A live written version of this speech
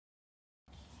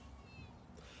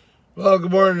Well,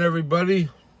 good morning, everybody.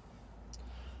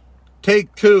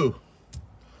 Take two.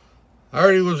 I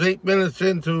already was 8 minutes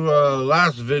into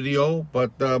last video,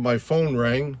 but my phone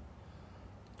rang.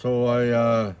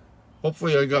 So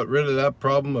hopefully I got rid of that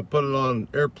problem. I put it on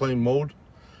airplane mode,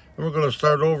 and we're going to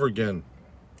start over again.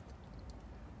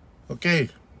 Okay,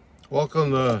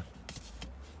 welcome to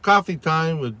Coffee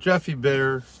Time with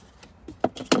Jeffiebear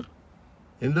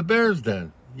in the Bear's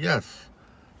Den. Yes,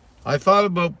 I thought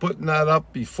about putting that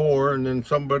up before, and then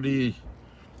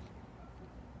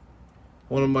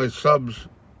one of my subs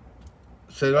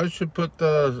said I should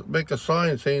make a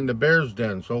sign saying the Bear's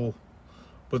Den. So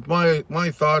with my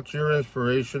thoughts, your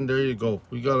inspiration, there you go.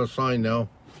 We got a sign now.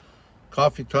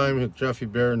 Coffee Time with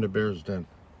Jeffiebear in the Bear's Den.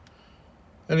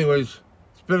 Anyways,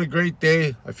 it's been a great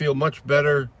day. I feel much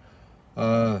better.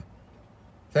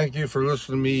 Thank you for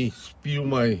listening to me spew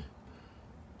my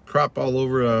crap all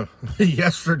over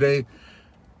yesterday.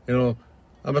 You know,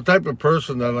 I'm a type of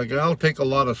person that, like, I'll take a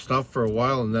lot of stuff for a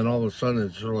while, and then all of a sudden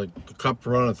it's sort of like the cup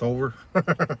runneth over.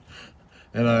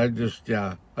 And I just,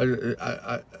 yeah,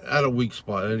 I had a weak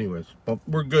spot anyways. But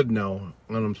we're good now,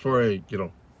 and I'm sorry,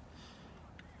 I'm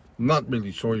not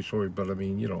really sorry, but I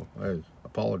mean, I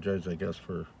apologize, I guess,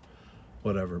 for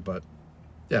whatever. But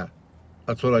yeah,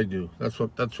 that's what I do. That's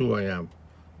who I am.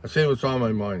 I say what's on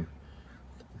my mind.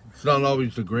 It's not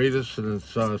always the greatest, and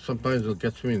it's sometimes it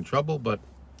gets me in trouble, but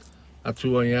that's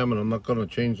who I am, and I'm not going to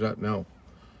change that now.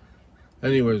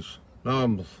 Anyways, now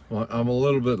I'm a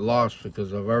little bit lost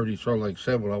because I've already sort of like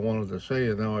said what I wanted to say,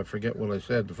 and now I forget what I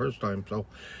said the first time. So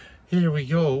here we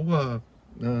go.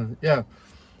 Yeah.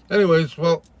 Anyways,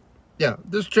 well, yeah,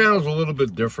 this channel's a little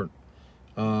bit different.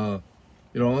 I'm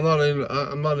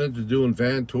not into doing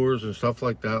van tours and stuff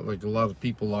like that, like a lot of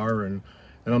people are, and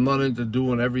I'm not into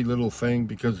doing every little thing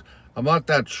because I'm not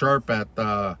that sharp at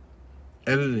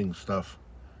editing stuff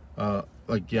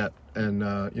like yet. And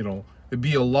it'd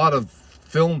be a lot of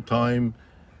film time,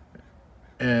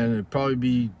 and it'd probably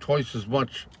be twice as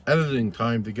much editing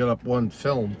time to get up one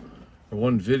film or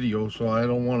one video. So I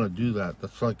don't want to do that.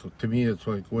 That's like, to me, it's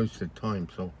like wasted time.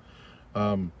 So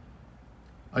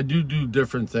I do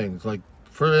different things. Like,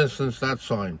 for instance, that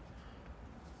sign,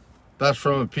 that's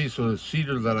from a piece of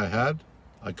cedar that I had.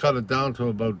 I cut it down to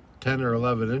about 10 or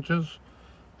 11 inches.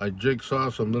 I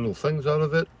jigsaw some little things out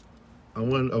of it. I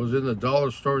was in the dollar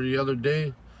store the other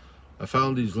day. I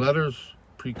found these letters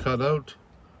pre-cut out.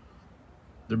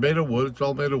 They're made of wood. It's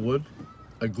all made of wood.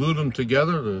 I glued them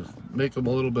together to make them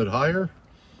a little bit higher,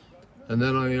 and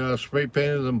then I spray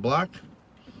painted them black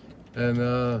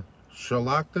and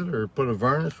shellacked it, or put a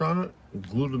varnish on it, and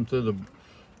glued them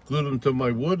to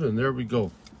my wood, and there we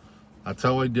go. That's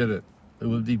how I did it. It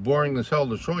would be boring as hell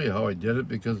to show you how I did it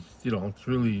because,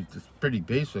 it's pretty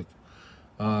basic.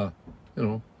 So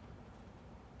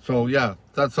yeah,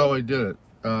 that's how I did it.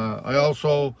 I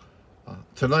also,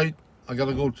 tonight, I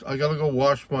gotta go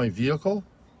wash my vehicle.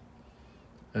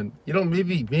 And,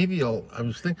 maybe I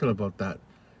was thinking about that.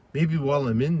 Maybe while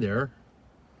I'm in there,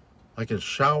 I could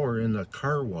shower in the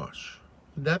car wash.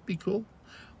 Would that be cool?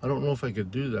 I don't know if I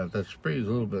could do that. That sprays a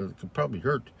little bit. It could probably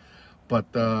hurt.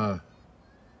 But,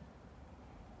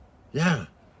 yeah,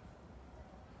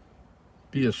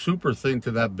 be a super thing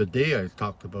to that bidet I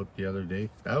talked about the other day.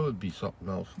 That would be something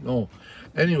else. No,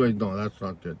 anyway, no, that's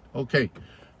not good. Okay,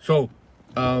 so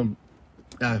who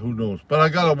knows? But I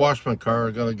gotta wash my car.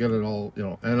 I gotta get it all,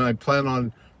 and I plan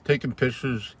on taking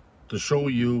pictures to show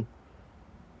you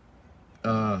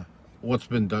what's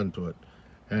been done to it.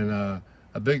 And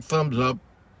a big thumbs up,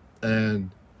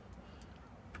 and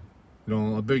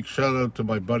a big shout out to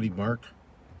my buddy Mark,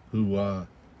 who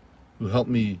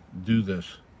helped me do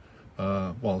this.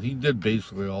 Well, he did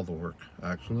basically all the work,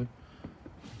 actually.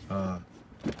 I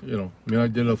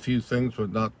did a few things,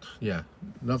 but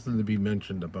nothing to be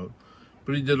mentioned about.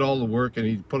 But he did all the work, and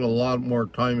he put a lot more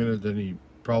time in it than he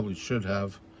probably should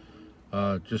have,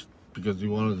 just because he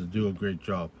wanted to do a great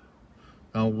job.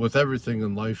 Now, with everything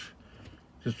in life,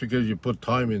 just because you put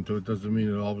time into it doesn't mean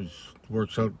it always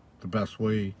works out the best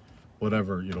way,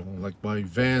 whatever. Like, my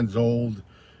van's old.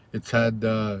 It's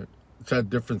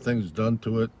had different things done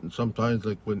to it, and sometimes,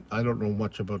 like, when I don't know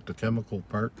much about the chemical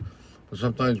part, but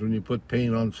sometimes when you put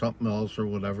paint on something else or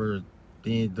whatever,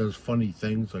 it does funny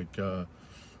things like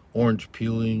orange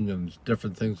peeling and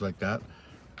different things like that.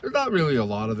 There's not really a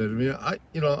lot of it. I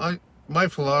mean, my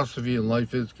philosophy in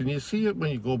life is, can you see it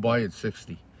when you go by at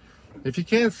 60? If you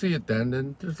can't see it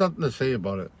then there's nothing to say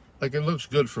about it. Like, it looks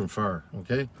good from far,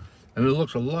 okay? And it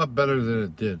looks a lot better than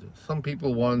it did. Some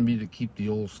people wanted me to keep the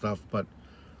old stuff, but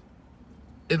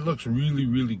it looks really,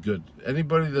 really good.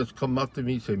 Anybody that's come up to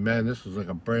me say, man, this is like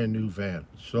a brand new van.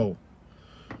 So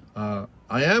I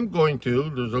am going to,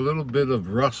 there's a little bit of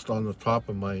rust on the top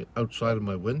of my, outside of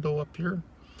my window up here.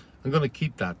 I'm going to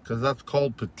keep that because that's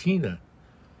called patina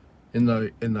in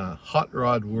the hot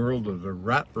rod world, or the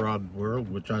rat rod world,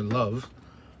 which I love.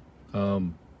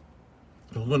 I'm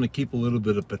going to keep a little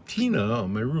bit of patina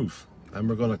on my roof, and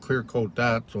we're going to clear coat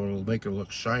that so it'll make it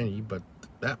look shiny. But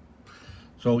that,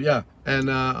 so yeah,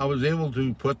 and I was able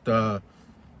to put a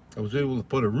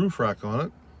roof rack on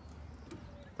it,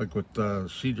 like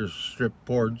with cedar strip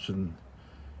boards, and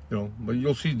you know, but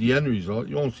you'll see the end result.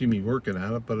 You won't see me working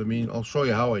at it, but I mean, I'll show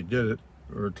you how I did it,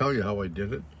 or tell you how I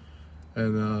did it.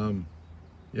 And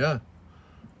yeah,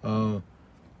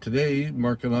 today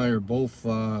Mark and I are both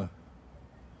going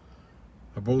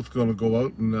to go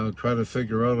out and try to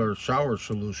figure out our shower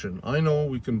solution. I know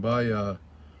we can buy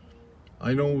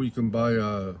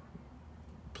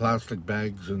plastic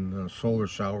bags and solar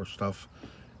shower stuff,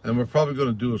 and we're probably going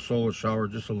to do a solar shower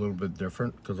just a little bit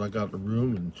different, because I got the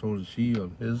room and so does he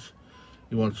on his.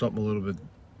 He wants something a little bit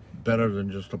better than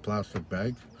just a plastic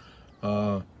bag.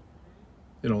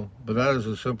 You know, but that is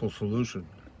a simple solution.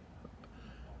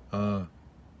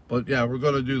 But yeah, we're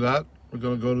going to do that. We're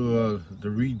going to go to the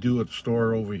Redo It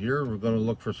store over here. We're going to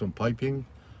look for some piping,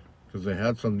 because they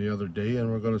had some the other day,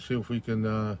 and we're going to see if we can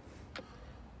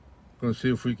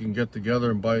get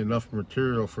together and buy enough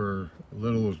material for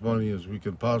little as money as we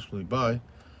can possibly buy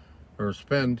or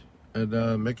spend,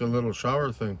 and make a little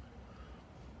shower thing.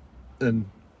 And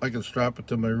I can strap it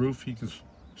to my roof. He can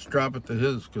strap it to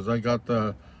his, because I got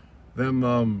those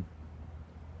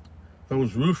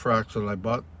roof racks that I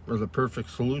bought are the perfect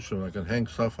solution. I can hang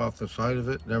stuff off the side of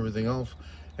it and everything else.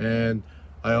 And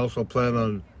I also plan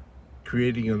on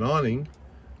creating an awning.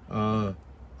 I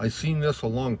seen this a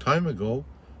long time ago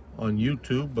on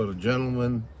YouTube, but a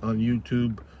gentleman on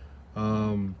YouTube,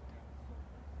 one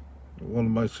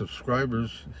of my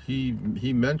subscribers, he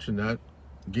mentioned that,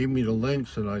 gave me the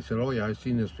links, and I said, oh yeah, I've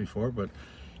seen this before. But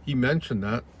he mentioned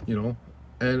that, you know,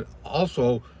 and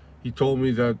also he told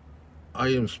me that I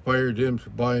inspired him to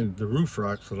buying the roof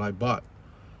racks that I bought.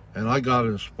 And I got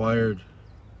inspired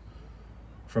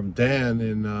from Dan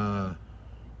in, I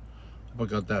hope I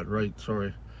got that right,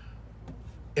 sorry,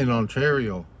 in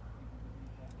Ontario.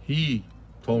 He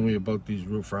told me about these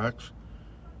roof racks,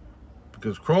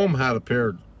 because Chrome had a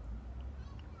pair,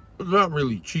 not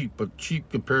really cheap, but cheap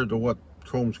compared to what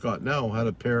Chrome's got now, had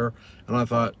a pair, and I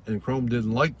thought, and Chrome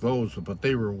didn't like those, but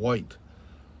they were white.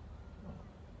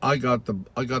 I got the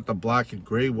black and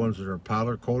gray ones that are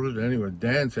powder coated. Anyway,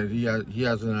 Dan said he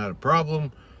hasn't had a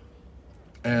problem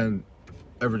and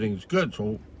everything's good.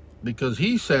 So because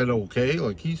he said okay,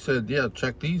 like he said, yeah,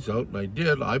 check these out, and I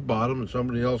did. I bought them, and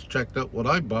somebody else checked out what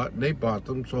I bought, and they bought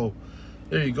them. So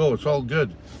there you go. It's all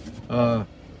good. So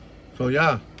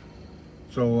yeah.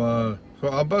 So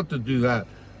I'm about to do that.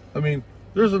 I mean,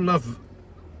 there's enough.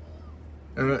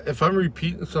 And if I'm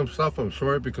repeating some stuff, I'm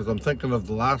sorry, because I'm thinking of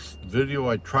the last video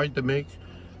I tried to make,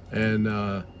 and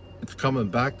it's coming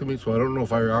back to me, so I don't know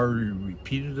if I already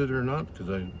repeated it or not,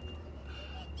 because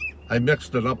I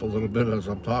mixed it up a little bit as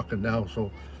I'm talking now.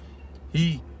 So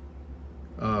he,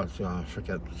 so I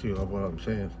forget what I'm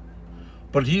saying,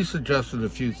 but he suggested a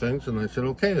few things, and I said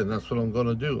okay, and that's what I'm going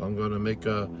to do. I'm going to make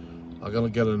I'm going to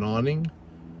get an awning,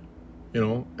 you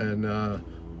know, and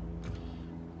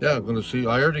yeah, I'm gonna see.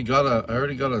 I already got a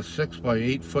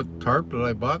 6x8 foot tarp that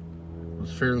I bought. It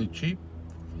was fairly cheap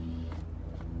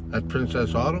at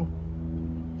Princess Auto,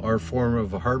 our form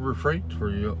of a Harbor Freight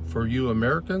for you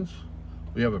Americans.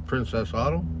 We have a Princess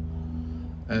Auto,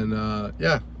 and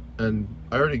yeah, and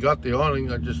I already got the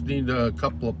awning. I just need a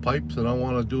couple of pipes, and I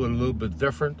want to do it a little bit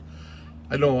different.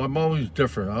 I know I'm always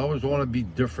different. I always want to be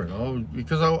different,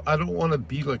 because I don't want to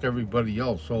be like everybody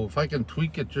else. So if I can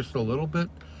tweak it just a little bit.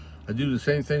 I do the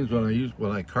same things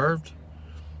when I carved,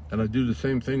 and I do the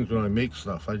same things when I make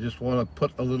stuff. I just want to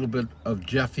put a little bit of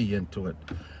Jeffy into it,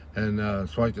 and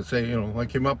so I can say, you know, I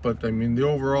came up with, I mean, the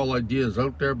overall idea is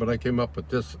out there, but I came up with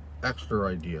this extra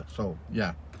idea. So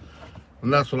yeah,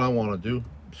 and that's what I want to do.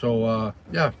 So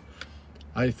yeah,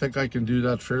 I think I can do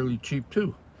that fairly cheap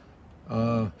too.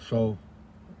 So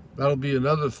that'll be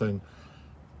another thing.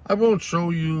 I won't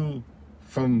show you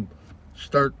from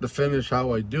start to finish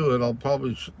how I do it. I'll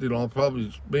probably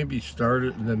maybe start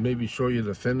it and then maybe show you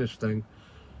the finished thing.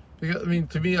 Because, I mean,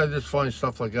 to me, I just find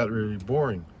stuff like that really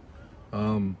boring.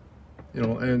 You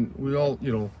know, and we all,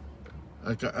 you know,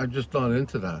 I'm just not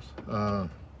into that.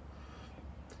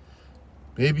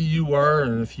 Maybe you are,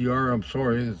 and if you are, I'm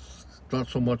sorry. It's not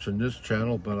so much in this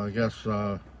channel, but I guess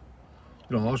you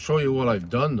know, I'll show you what I've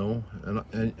done though,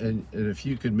 and if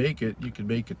you can make it, you can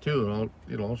make it too.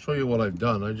 And I'll show you what I've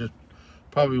done. I just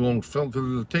probably won't film,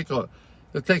 because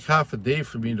it takes half a day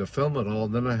for me to film it all,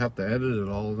 and then I have to edit it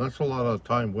all, and that's a lot of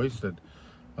time wasted.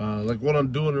 Like what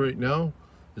I'm doing right now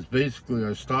is basically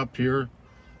I stopped here,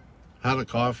 had a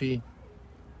coffee,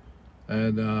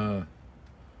 and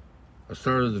I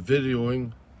started the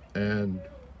videoing, and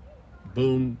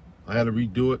boom, I had to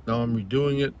redo it. Now I'm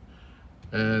redoing it,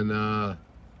 and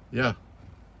yeah.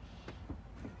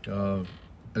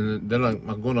 And then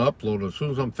I'm going to upload it. As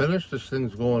soon as I'm finished, this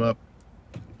thing's going up.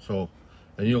 So,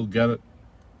 and you'll get it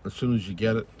as soon as you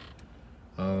get it.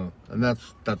 And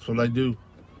that's what I do.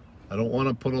 I don't want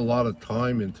to put a lot of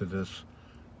time into this.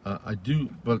 I do,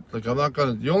 but like I'm not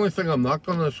gonna. The only thing I'm not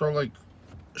gonna sort of like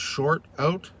short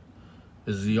out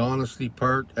is the honesty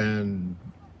part and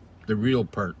the real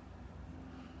part.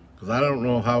 Because I don't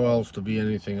know how else to be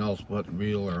anything else but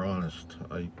real or honest.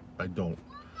 I don't.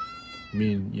 I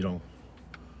mean, you know,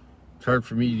 it's hard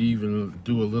for me to even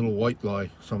do a little white lie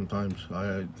sometimes.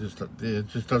 It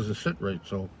just doesn't sit right.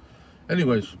 So,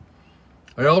 anyways,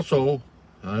 I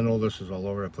know this is all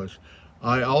over the place.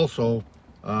 I also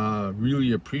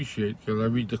really appreciate, because I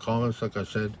read the comments, like I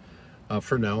said,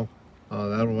 for now.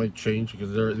 That might change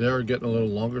because they're getting a little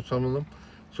longer, some of them.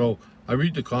 So I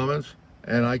read the comments,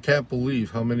 and I can't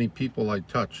believe how many people I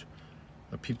touch.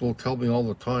 People tell me all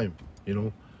the time, you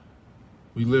know,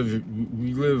 we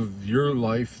live your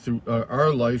life through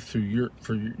our life through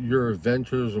your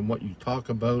adventures and what you talk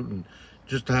about, and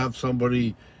just to have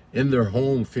somebody in their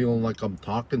home feeling like I'm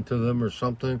talking to them or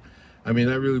something. I mean,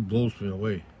 that really blows me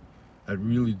away. It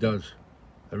really does.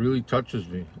 It really touches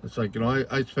me. It's like, you know,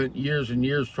 I spent years and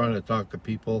years trying to talk to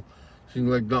people. Seems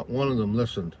like not one of them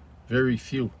listened. Very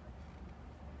few.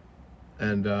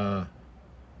 And now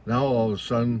all of a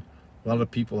sudden, a lot of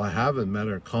people I haven't met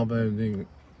are commenting,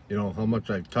 you know, how much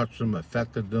I've touched them,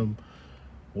 affected them,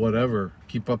 whatever.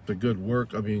 Keep up the good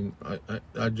work. I mean,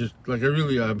 I just, like,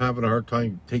 I'm having a hard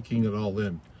time taking it all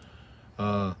in.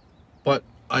 But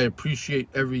I appreciate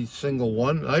every single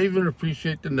one. I even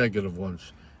appreciate the negative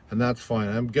ones. And that's fine.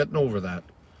 I'm getting over that,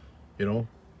 you know.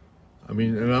 I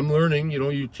mean, and I'm learning, you know,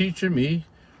 you're teaching me.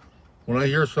 When I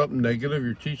hear something negative,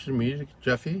 you're teaching me,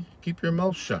 Jeffy, keep your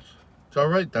mouth shut. It's all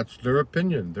right. That's their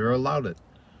opinion. They're allowed it.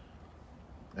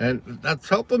 And that's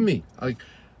helping me. And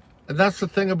that's the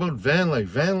thing about van life.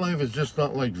 Van life is just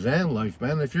not like van life,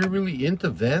 man. If you're really into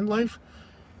van life,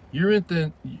 you're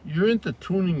into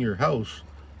tuning your house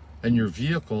and your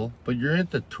vehicle, but you're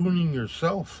into tuning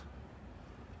yourself.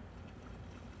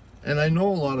 And I know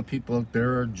a lot of people out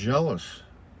there are jealous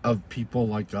of people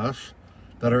like us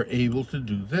that are able to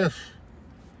do this,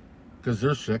 because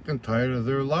they're sick and tired of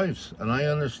their lives. And I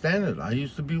understand it. I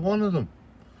used to be one of them.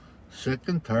 Sick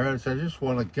and tired. I said, I just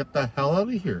want to get the hell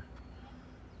out of here.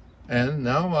 And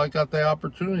now I got the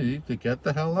opportunity to get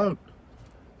the hell out.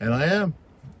 And I am.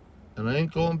 And I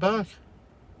ain't going back.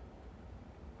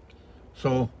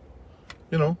 So,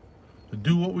 you know, to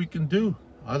do what we can do.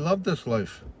 I love this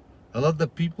life. I love the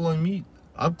people I meet.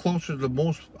 I'm closer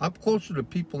to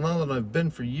people now than I've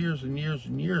been for years and years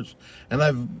and years. And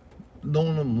I've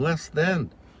known them less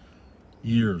than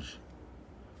years.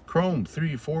 Chrome,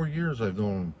 3-4 years I've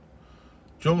known him.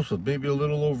 Joseph, maybe a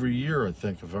little over a year, I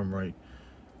think, if I'm right.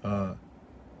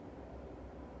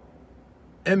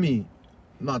 Emmy,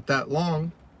 not that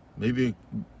long. Maybe,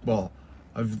 well,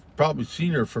 I've probably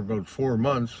seen her for about 4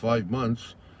 months, 5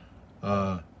 months.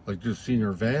 Like just seen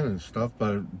her van and stuff,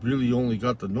 but I really only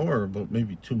got to know her about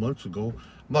maybe 2 months ago. I'm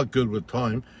not good with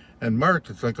time. And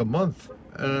Mark, it's like a month.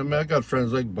 And I mean, I got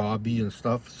friends like Bobby and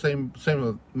stuff, same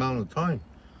amount of time.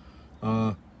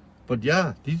 But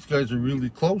yeah, these guys are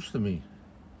really close to me.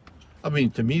 I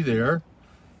mean, to me they are.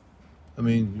 I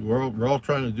mean, we're all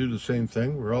trying to do the same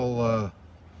thing. We're all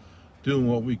doing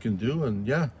what we can do, and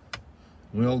yeah,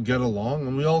 we all get along,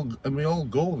 and we all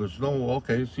go. There's no,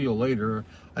 okay, see you later.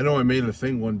 I know I made a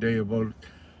thing one day about,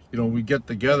 you know, we get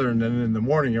together and then in the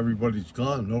morning everybody's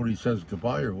gone. Nobody says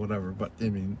goodbye or whatever. But I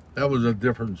mean, that was a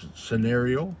different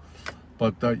scenario.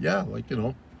 But yeah, like, you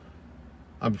know,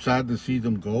 I'm sad to see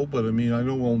them go, but I mean, I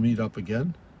know we'll meet up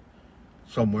again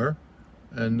somewhere.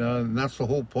 And that's the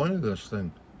whole point of this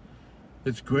thing.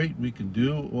 It's great. We can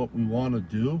do what we want to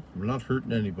do. We're not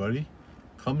hurting anybody.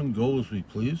 Come and go as we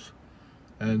please.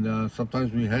 And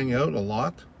sometimes we hang out a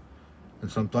lot,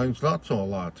 and sometimes not so a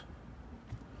lot.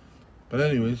 But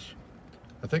anyways,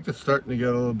 I think it's starting to get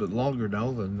a little bit longer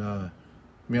now than, I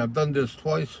mean, I've done this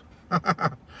twice.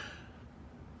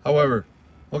 However,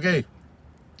 okay,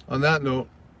 on that note,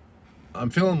 I'm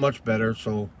feeling much better,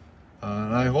 so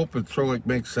I hope it sort of like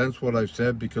makes sense what I've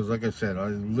said, because like I said,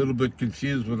 I'm a little bit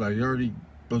confused when I already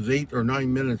was 8 or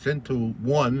 9 minutes into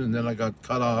one, and then I got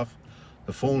cut off,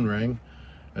 the phone rang,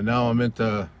 and now I'm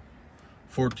into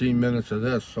 14 minutes of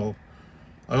this, so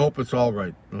I hope it's all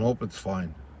right. I hope it's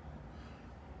fine.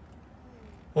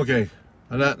 Okay,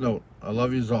 on that note, I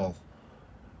love yous all.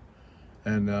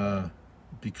 And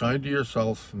be kind to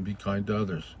yourself and be kind to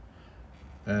others.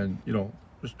 And, you know,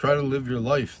 just try to live your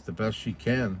life the best you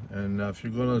can. And if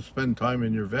you're going to spend time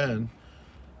in your van,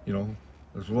 you know,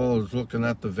 as well as looking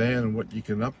at the van and what you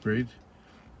can upgrade,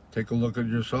 take a look at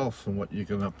yourself and what you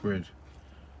can upgrade.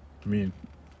 I mean,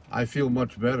 I feel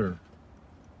much better,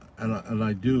 and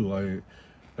I do.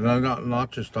 And I'm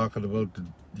not just talking about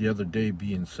the other day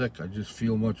being sick. I just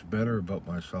feel much better about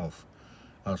myself.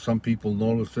 Some people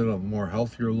notice it. I'm more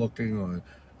healthier looking.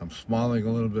 I'm smiling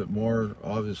a little bit more.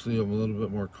 Obviously, I'm a little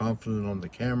bit more confident on the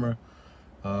camera.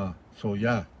 So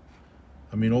yeah,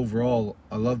 I mean, overall,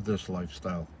 I love this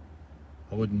lifestyle.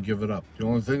 I wouldn't give it up. The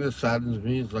only thing that saddens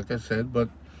me is, like I said, but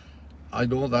I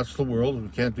know that's the world. We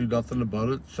can't do nothing about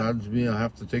it. It saddens me. I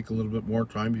have to take a little bit more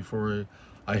time before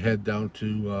I head down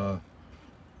to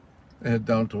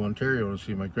Ontario to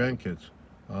see my grandkids.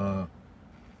 I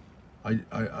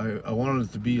wanted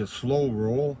it to be a slow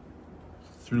roll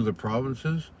through the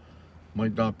provinces.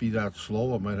 Might not be that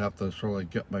slow. I might have to sort of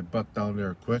like get my butt down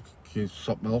there quick in case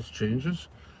something else changes.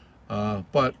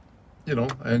 But you know,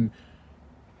 and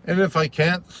if I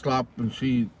can't stop and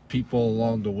see people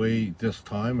along the way this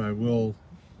time, I will.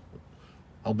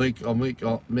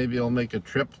 Maybe I'll make a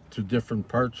trip to different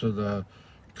parts of the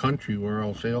country where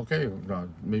I'll say, okay,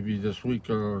 maybe this week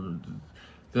or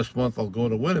this month I'll go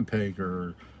to Winnipeg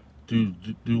or do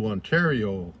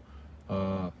Ontario.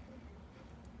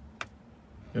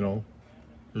 You know,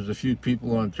 there's a few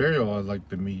people in Ontario I'd like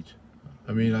to meet.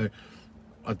 I mean,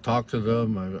 I talked to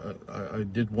them. I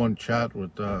did one chat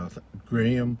with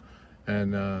Graham,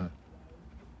 and then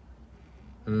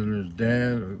there's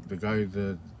Dan, the guy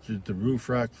that did the roof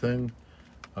rack thing,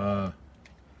 or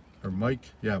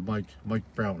Mike. Yeah, Mike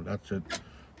Brown. That's it.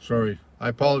 Sorry, I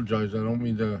apologize. I don't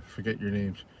mean to forget your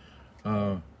names.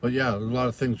 But yeah, there's a lot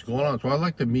of things going on. So I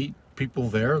like to meet people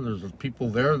there. There's people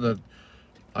there that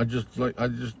I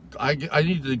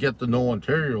need to get to know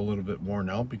Ontario a little bit more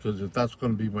now, because if that's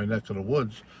going to be my neck of the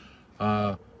woods,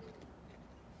 yeah,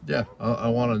 I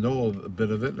want to know a bit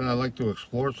of it, and I like to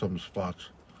explore some spots.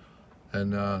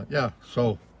 And yeah,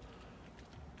 so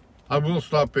I will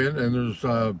stop in, and there's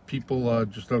people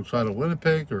just outside of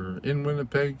Winnipeg or in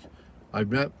Winnipeg I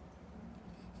met.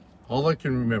 All I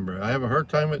can remember, I have a hard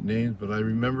time with names, but I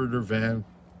remember their van,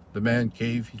 the Man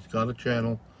Cave. He's got a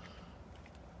channel.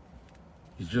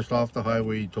 He's just off the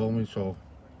highway, he told me, so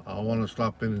I want to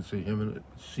stop in and see him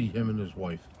and his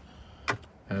wife.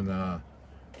 And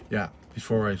yeah,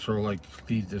 before I sort of like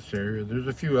leave this area, there's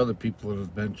a few other people that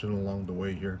have mentioned along the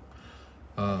way here.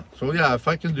 So yeah, if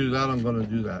I can do that, I'm going to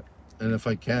do that. And if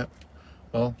I can't,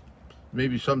 well,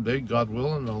 maybe someday, God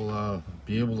willing, I'll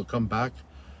be able to come back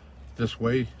this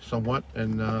way somewhat.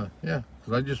 And yeah,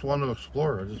 because I just want to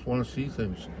explore. I just want to see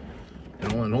things, you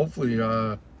know, and hopefully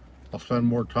I'll spend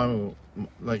more time.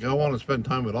 Like, I want to spend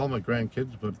time with all my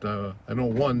grandkids, but I know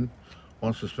one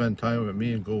wants to spend time with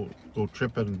me and go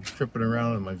tripping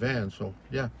around in my van. So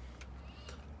yeah,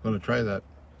 I'm going to try that.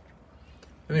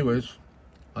 Anyways,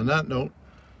 on that note,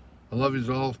 I love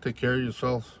you all. Take care of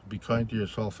yourself. Be kind to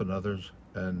yourself and others.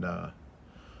 And,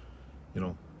 you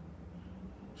know,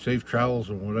 safe travels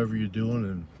and whatever you're doing.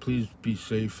 And please be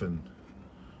safe and,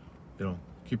 you know,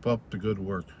 keep up the good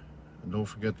work. And don't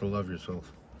forget to love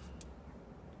yourself.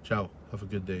 Ciao. Have a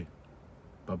good day.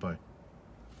 Bye-bye.